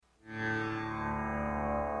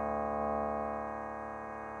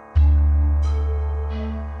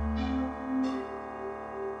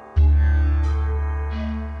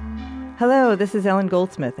Hello, this is Ellen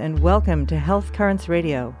Goldsmith, and welcome to Health Currents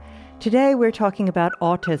Radio. Today we're talking about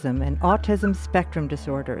autism and autism spectrum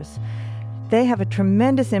disorders. They have a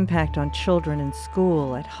tremendous impact on children in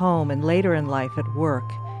school, at home, and later in life at work.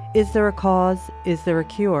 Is there a cause? Is there a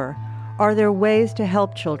cure? Are there ways to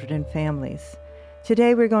help children and families?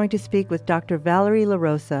 Today we're going to speak with Dr. Valerie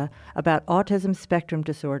LaRosa about autism spectrum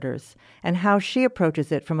disorders and how she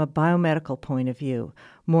approaches it from a biomedical point of view.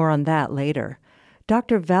 More on that later.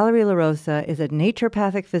 Dr. Valerie LaRosa is a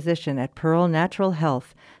naturopathic physician at Pearl Natural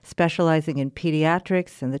Health, specializing in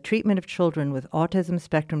pediatrics and the treatment of children with autism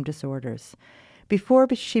spectrum disorders. Before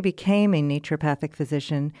she became a naturopathic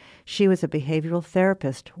physician, she was a behavioral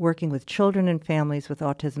therapist working with children and families with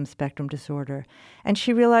autism spectrum disorder, and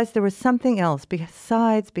she realized there was something else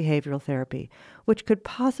besides behavioral therapy which could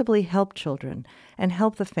possibly help children and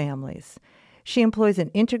help the families. She employs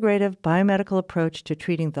an integrative biomedical approach to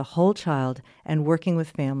treating the whole child and working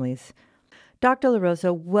with families. Dr.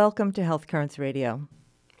 LaRosa, welcome to Health Currents Radio.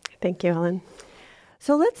 Thank you, Ellen.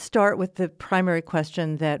 So let's start with the primary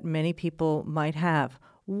question that many people might have.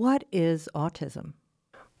 What is autism?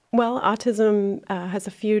 Well, autism has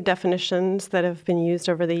a few definitions that have been used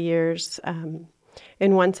over the years.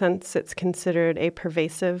 In one sense, it's considered a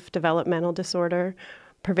pervasive developmental disorder.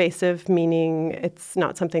 Pervasive meaning it's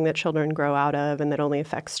not something that children grow out of and that only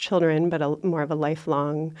affects children, but more of a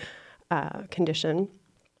lifelong condition.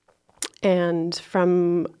 And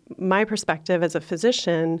from my perspective as a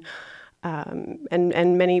physician,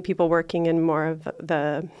 and many people working in more of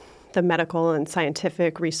the medical and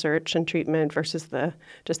scientific research and treatment versus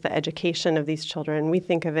just the education of these children, we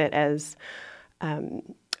think of it as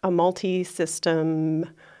a multi-system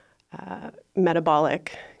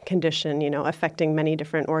metabolic condition, affecting many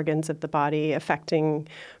different organs of the body, affecting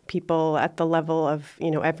people at the level of,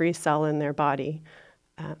 every cell in their body.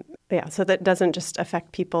 So that doesn't just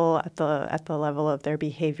affect people at the level of their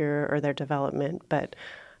behavior or their development, but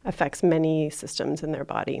affects many systems in their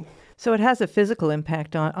body. So it has a physical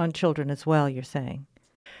impact on children as well, you're saying?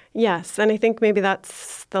 Yes, and I think maybe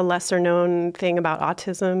that's the lesser known thing about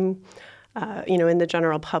autism. In the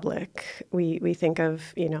general public, we think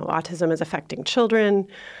of, autism as affecting children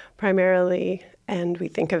primarily, and we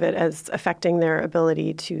think of it as affecting their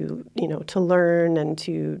ability to learn and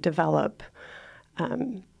to develop,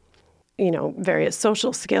 various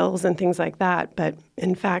social skills and things like that. But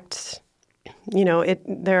in fact,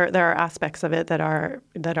 there are aspects of it that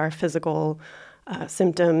are physical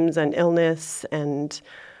symptoms and illness and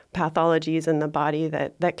pathologies in the body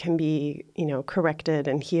that can be, corrected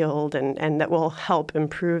and healed and that will help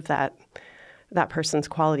improve that person's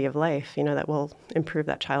quality of life, that will improve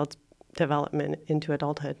that child's development into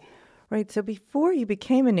adulthood. Right. So before you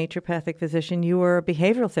became a naturopathic physician, you were a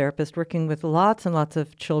behavioral therapist working with lots and lots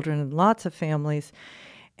of children and lots of families.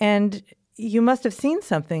 And you must have seen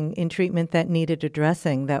something in treatment that needed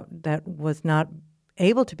addressing that was not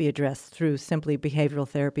able to be addressed through simply behavioral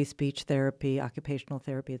therapy, speech therapy, occupational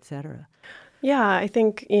therapy, et cetera. Yeah, I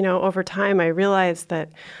think, over time I realized that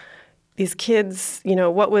these kids,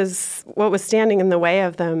 what was standing in the way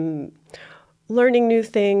of them learning new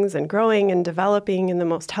things and growing and developing in the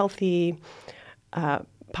most healthy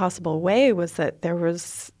possible way was that there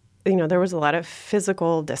was a lot of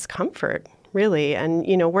physical discomfort, really. And,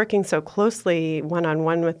 working so closely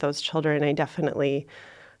one-on-one with those children, I definitely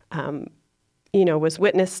was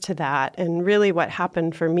witness to that. And really what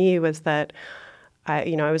happened for me was that I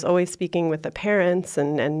was always speaking with the parents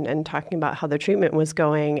and talking about how the treatment was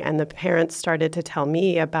going. And the parents started to tell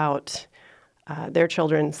me about their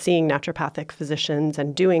children seeing naturopathic physicians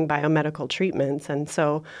and doing biomedical treatments. And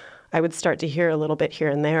so I would start to hear a little bit here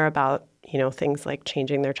and there about, things like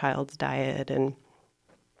changing their child's diet. And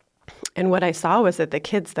what I saw was that the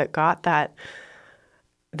kids that got that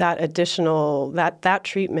additional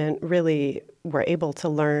treatment really were able to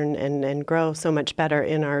learn and grow so much better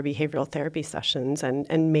in our behavioral therapy sessions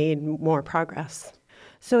and made more progress.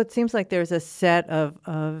 So it seems like there's a set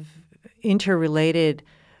of interrelated,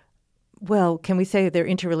 well, can we say they're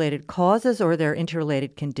interrelated causes or they're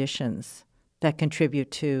interrelated conditions that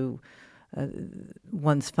contribute to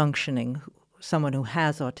one's functioning, someone who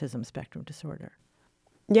has autism spectrum disorder?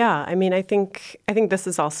 Yeah, I think this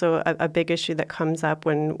is also a big issue that comes up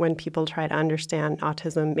when people try to understand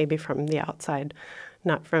autism, maybe from the outside,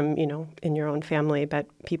 not from, in your own family, but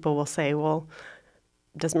people will say, well,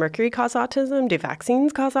 does mercury cause autism? Do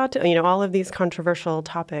vaccines cause autism? All of these controversial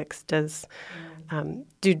topics. Do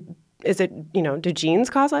genes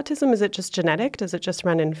cause autism? Is it just genetic? Does it just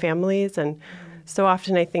run in families? And so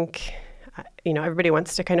often I think, everybody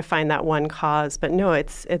wants to kind of find that one cause, but no,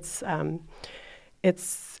 it's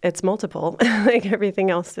it's multiple. Like everything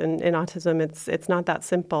else in autism, it's not that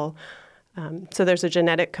simple. So there's a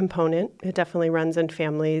genetic component. It definitely runs in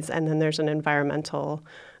families, and then there's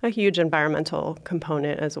a huge environmental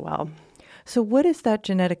component as well. So what is that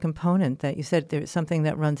genetic component that you said there's something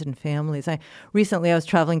that runs in families? Recently I was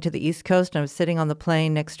traveling to the East Coast, and I was sitting on the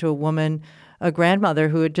plane next to a grandmother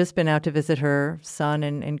who had just been out to visit her son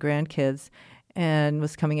and grandkids and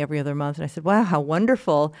was coming every other month. And I said, wow, how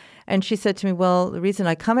wonderful. And she said to me, well, the reason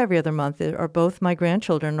I come every other month are both my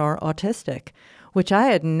grandchildren are autistic, which I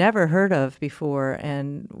had never heard of before,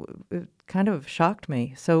 and it kind of shocked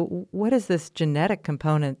me. So what is this genetic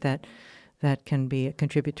component that can be a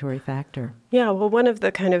contributory factor? Yeah, well, one of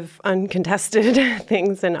the kind of uncontested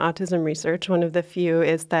things in autism research, one of the few,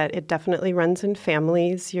 is that it definitely runs in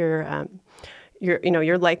families. Your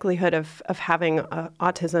likelihood of having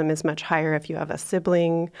autism is much higher if you have a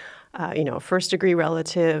sibling, a first-degree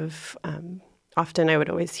relative. Often I would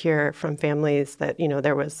always hear from families that,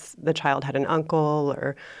 the child had an uncle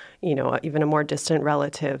or, even a more distant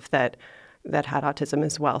relative that had autism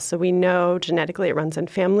as well. So we know genetically it runs in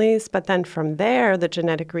families, but then from there, the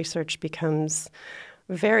genetic research becomes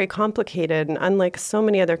very complicated. And unlike so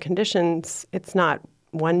many other conditions, it's not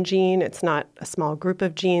one gene, it's not a small group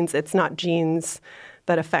of genes, it's not genes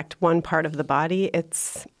that affect one part of the body.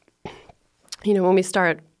 It's, when we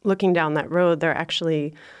start looking down that road, there are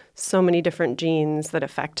actually so many different genes that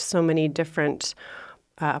affect so many different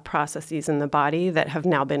processes in the body that have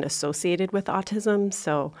now been associated with autism.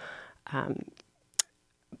 So,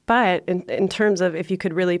 but in terms of if you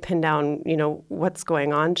could really pin down, what's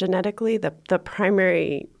going on genetically, the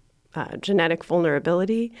primary genetic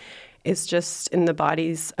vulnerability is just in the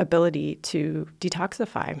body's ability to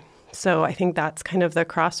detoxify. So I think that's kind of the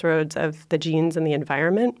crossroads of the genes and the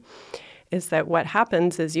environment, is that what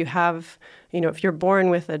happens is you have, if you're born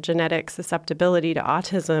with a genetic susceptibility to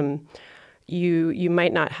autism, you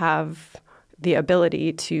might not have the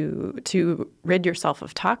ability to rid yourself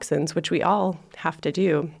of toxins, which we all have to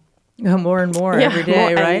do. More and more every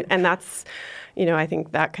day, right? And that's, I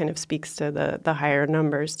think that kind of speaks to the higher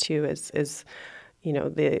numbers too, is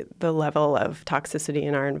the level of toxicity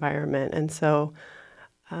in our environment. And so,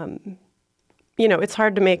 it's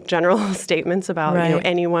hard to make general statements about, right.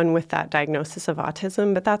 Anyone with that diagnosis of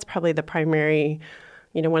autism, but that's probably the primary,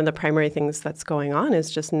 one of the primary things that's going on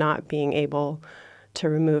is just not being able to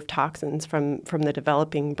remove toxins from the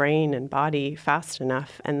developing brain and body fast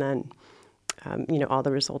enough, and then, all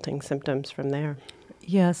the resulting symptoms from there.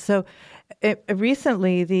 Yeah, so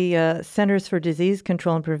recently the Centers for Disease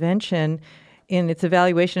Control and Prevention, in its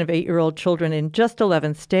evaluation of 8-year-old children in just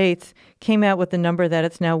 11 states, came out with the number that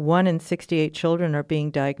it's now 1 in 68 children are being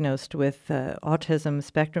diagnosed with autism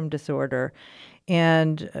spectrum disorder.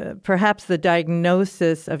 And perhaps the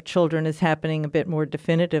diagnosis of children is happening a bit more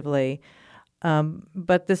definitively.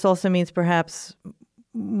 But this also means perhaps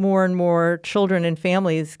more and more children and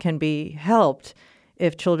families can be helped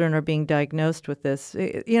if children are being diagnosed with this.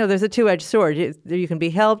 There's a two-edged sword. You can be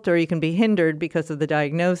helped or you can be hindered because of the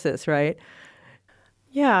diagnosis, right?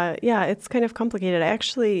 Yeah, it's kind of complicated. I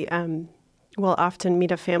actually will often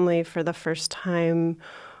meet a family for the first time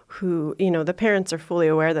who, the parents are fully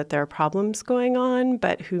aware that there are problems going on,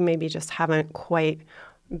 but who maybe just haven't quite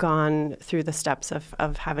gone through the steps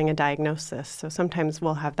of having a diagnosis. So sometimes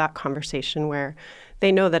we'll have that conversation where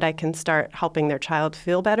they know that I can start helping their child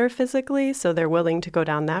feel better physically, so they're willing to go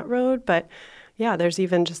down that road. But yeah, there's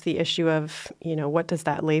even just the issue of, what does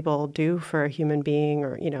that label do for a human being,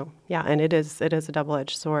 or, and it is a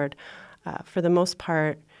double-edged sword. For the most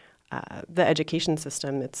part, the education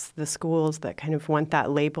system, it's the schools that kind of want that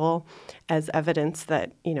label as evidence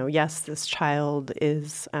that, yes, this child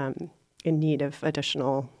is in need of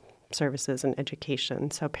additional services and education.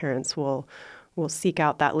 So parents will seek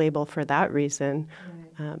out that label for that reason.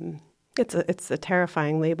 Right. It's a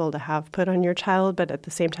terrifying label to have put on your child, but at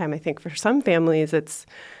the same time, I think for some families,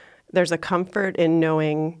 there's a comfort in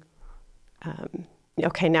knowing,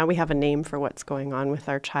 okay, now we have a name for what's going on with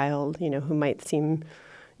our child, who might seem,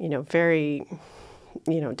 very,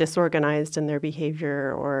 disorganized in their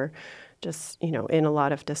behavior or just, in a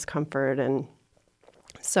lot of discomfort. And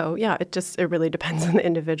so, yeah, it really depends on the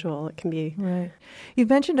individual. It can be. Right. You've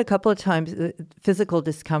mentioned a couple of times physical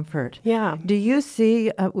discomfort. Yeah. Do you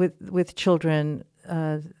see with children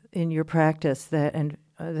in your practice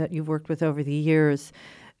that you've worked with over the years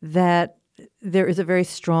that there is a very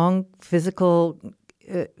strong physical,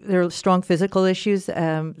 there are strong physical issues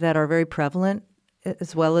that are very prevalent,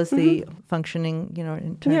 as well as the functioning,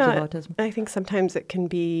 in terms of autism? I think sometimes it can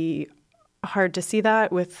be hard to see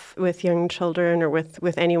that with young children or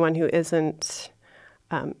with anyone who isn't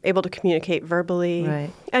able to communicate verbally.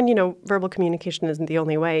 Right. And, verbal communication isn't the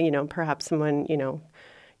only way. Perhaps someone,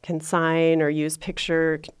 can sign or use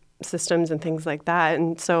picture systems and things like that.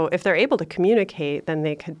 And so if they're able to communicate, then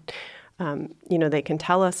they could, they can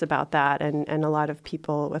tell us about that. And a lot of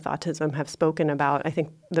people with autism have spoken about, I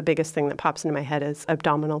think the biggest thing that pops into my head is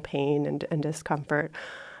abdominal pain and discomfort.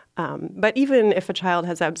 But even if a child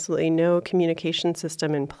has absolutely no communication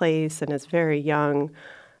system in place and is very young,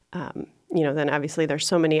 then obviously there's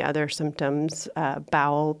so many other symptoms.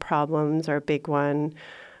 Bowel problems are a big one,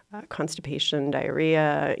 constipation,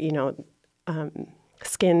 diarrhea,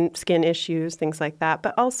 skin issues, things like that.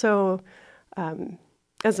 But also,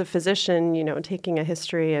 as a physician, taking a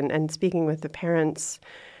history and speaking with the parents,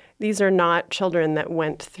 these are not children that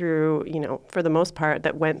went through, for the most part,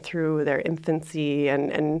 that went through their infancy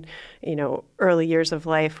and early years of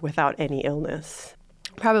life without any illness.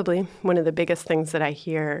 Probably one of the biggest things that I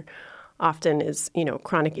hear often is,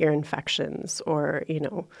 chronic ear infections or,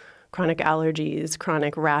 chronic allergies,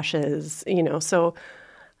 chronic rashes, so,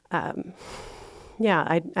 I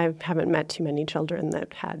haven't met too many children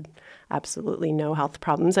that had absolutely no health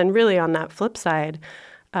problems. And really on that flip side,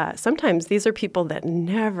 sometimes these are people that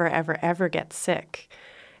never, ever, ever get sick.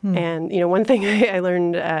 And, one thing I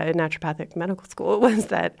learned in naturopathic medical school was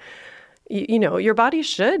that, your body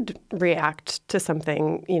should react to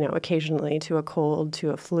something, occasionally to a cold,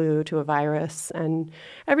 to a flu, to a virus. And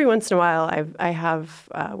every once in a while, I have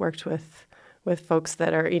worked with folks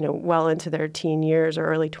that are, well into their teen years or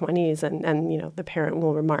early 20s, and the parent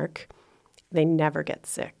will remark, they never get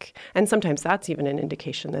sick. And sometimes that's even an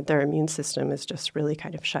indication that their immune system is just really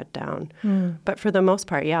kind of shut down. But for the most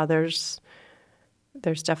part, there's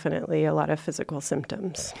definitely a lot of physical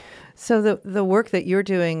symptoms. So the work that you're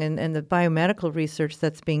doing and the biomedical research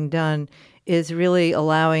that's being done is really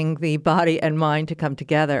allowing the body and mind to come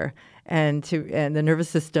together and the nervous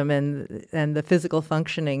system and the physical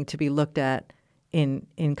functioning to be looked at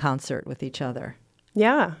in concert with each other.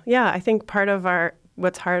 Yeah. I think part of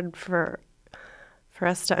what's hard for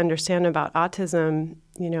us to understand about autism,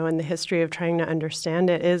 and the history of trying to understand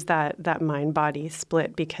it is that mind-body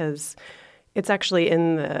split, because it's actually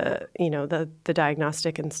in the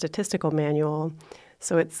diagnostic and statistical manual.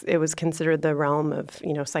 So it was considered the realm of,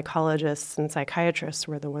 psychologists and psychiatrists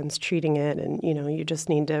were the ones treating it. And, you just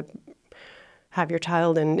need to have your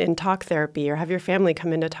child in talk therapy or have your family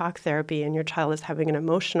come into talk therapy, and your child is having an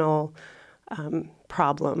emotional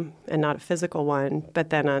problem and not a physical one. But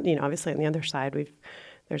then, obviously on the other side,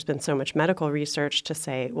 there's been so much medical research to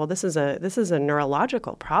say, well, this is a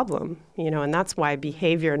neurological problem, and that's why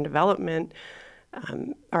behavior and development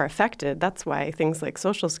are affected. That's why things like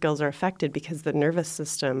social skills are affected, because the nervous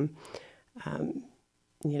system,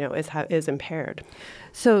 is impaired.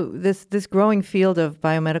 So this growing field of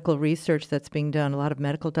biomedical research that's being done, a lot of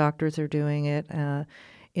medical doctors are doing it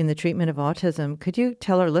in the treatment of autism. Could you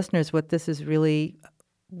tell our listeners what this is really?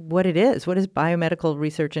 What it is? What is biomedical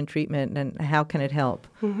research and treatment, and how can it help?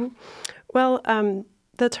 Mm-hmm. Well,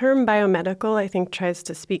 the term biomedical, I think, tries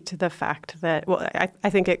to speak to the fact that, I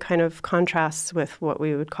think it kind of contrasts with what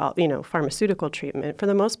we would call, pharmaceutical treatment. For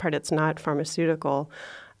the most part, it's not pharmaceutical.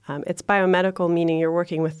 It's biomedical, meaning you're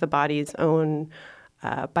working with the body's own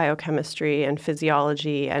biochemistry and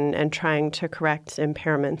physiology and trying to correct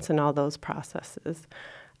impairments in all those processes.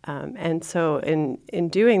 And so in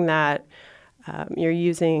doing that, you're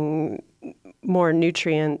using more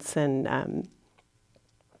nutrients and,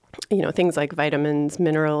 things like vitamins,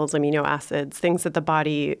 minerals, amino acids, things that the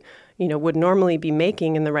body, would normally be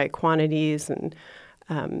making in the right quantities. And,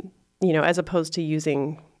 as opposed to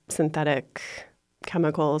using synthetic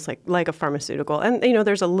chemicals like a pharmaceutical. And,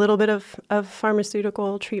 there's a little bit of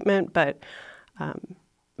pharmaceutical treatment, but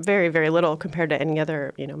very, very little compared to any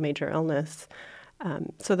other, major illness.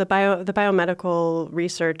 So the biomedical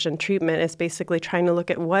research and treatment is basically trying to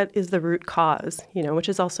look at what is the root cause, which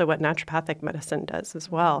is also what naturopathic medicine does as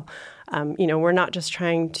well. We're not just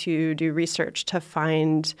trying to do research to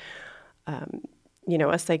find,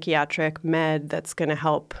 a psychiatric med that's going to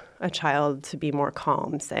help a child to be more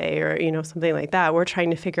calm, say, or, something like that. We're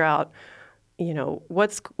trying to figure out,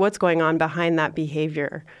 what's going on behind that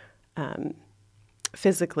behavior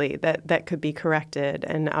physically that could be corrected.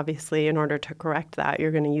 And obviously, in order to correct that,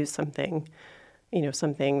 you're going to use something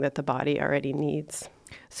that the body already needs.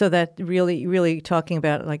 So that really talking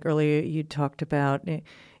about, like earlier you talked about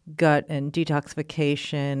gut and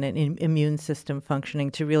detoxification and immune system functioning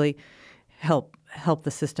to really help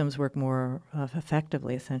the systems work more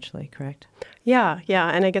effectively, essentially, correct? Yeah.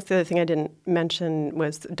 And I guess the other thing I didn't mention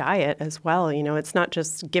was diet as well. It's not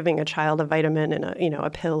just giving a child a vitamin in a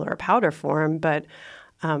pill or a powder form, but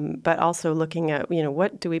but also looking at,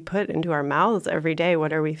 what do we put into our mouths every day?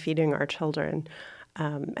 What are we feeding our children?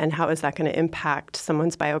 And how is that going to impact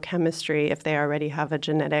someone's biochemistry if they already have a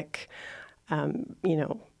genetic,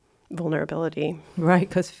 vulnerability? Right,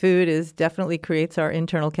 because food definitely creates our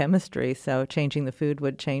internal chemistry, so changing the food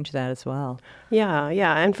would change that as well. Yeah.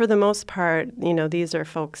 And for the most part, these are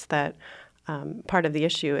folks that part of the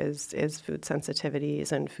issue is food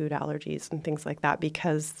sensitivities and food allergies and things like that,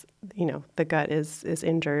 because the gut is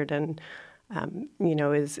injured and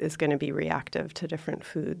is going to be reactive to different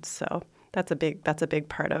foods. So that's a big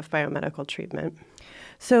part of biomedical treatment.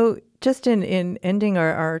 So just in ending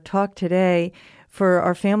our talk today, for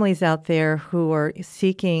our families out there who are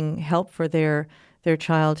seeking help for their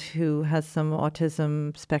child who has some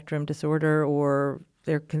autism spectrum disorder, or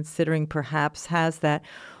they're considering perhaps has that,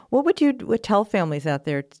 what would you tell families out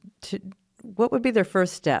there? What would be their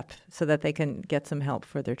first step so that they can get some help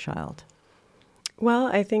for their child? Well,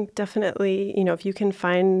 I think definitely, if you can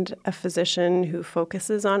find a physician who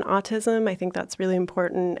focuses on autism, I think that's really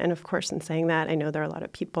important. And of course, in saying that, I know there are a lot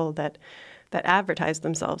of people that advertise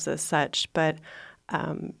themselves as such, but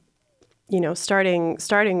starting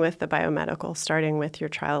with the biomedical, starting with your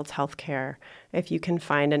child's health care, if you can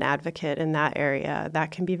find an advocate in that area,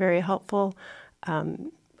 that can be very helpful.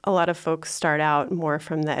 A lot of folks start out more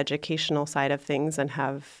from the educational side of things and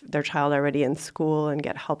have their child already in school and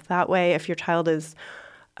get help that way. If your child is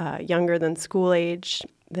younger than school age,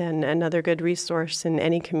 then another good resource in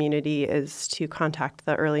any community is to contact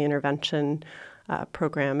the early intervention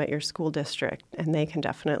program at your school district, and they can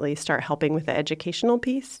definitely start helping with the educational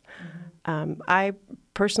piece. Mm-hmm. I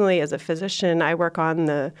personally, as a physician, I work on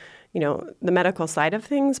the medical side of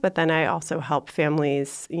things, but then I also help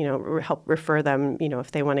families, help refer them,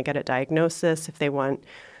 if they want to get a diagnosis, if they want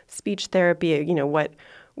speech therapy,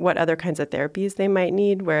 what other kinds of therapies they might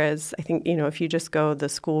need. Whereas I think, if you just go the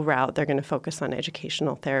school route, they're going to focus on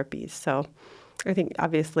educational therapies. So I think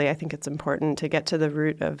it's important to get to the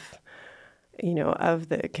root of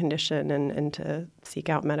the condition and to seek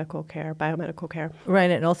out medical care, biomedical care.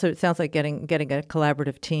 Right, and also it sounds like getting a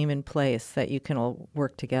collaborative team in place that you can all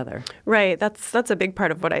work together. Right, that's a big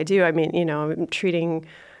part of what I do. I mean, I'm treating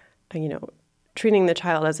the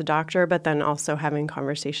child as a doctor, but then also having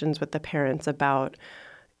conversations with the parents about,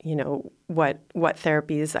 what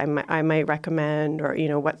therapies I might recommend, or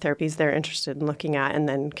what therapies they're interested in looking at, and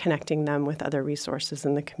then connecting them with other resources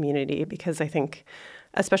in the community. Because I think,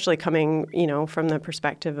 especially coming, from the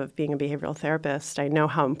perspective of being a behavioral therapist, I know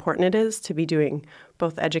how important it is to be doing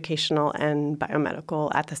both educational and biomedical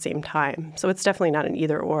at the same time. So it's definitely not an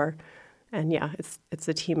either or. And yeah, it's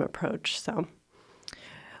a team approach. So.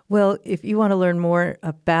 Well, if you want to learn more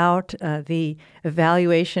about the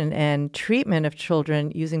evaluation and treatment of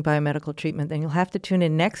children using biomedical treatment, then you'll have to tune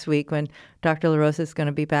in next week when Dr. LaRosa is going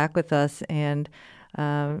to be back with us and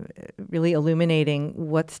really illuminating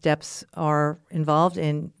what steps are involved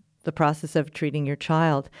in the process of treating your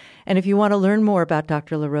child. And if you want to learn more about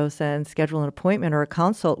Dr. LaRosa and schedule an appointment or a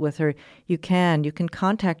consult with her, you can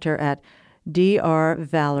contact her at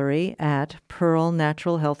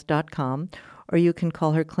drvalerie@pearlnaturalhealth.com, or you can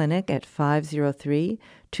call her clinic at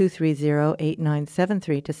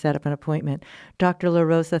 503-230-8973 to set up an appointment. Dr.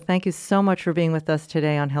 LaRosa, thank you so much for being with us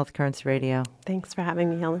today on Health Currents Radio. Thanks for having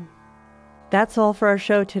me, Ellen. That's all for our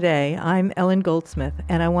show today. I'm Ellen Goldsmith,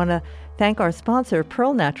 and I want to thank our sponsor,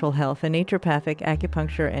 Pearl Natural Health, a naturopathic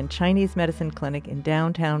acupuncture and Chinese medicine clinic in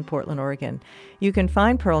downtown Portland, Oregon. You can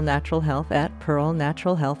find Pearl Natural Health at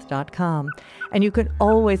pearlnaturalhealth.com. And you can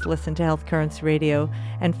always listen to Health Currents Radio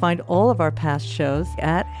and find all of our past shows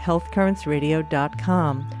at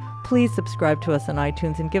healthcurrentsradio.com. Please subscribe to us on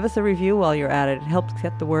iTunes and give us a review while you're at it. It helps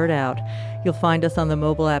get the word out. You'll find us on the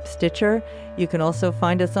mobile app Stitcher. You can also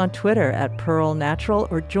find us on Twitter at Pearl Natural,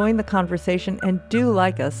 or join the conversation and do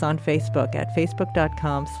like us on Facebook at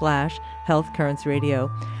facebook.com/Health Currents Radio.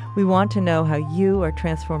 We want to know how you are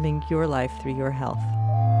transforming your life through your health.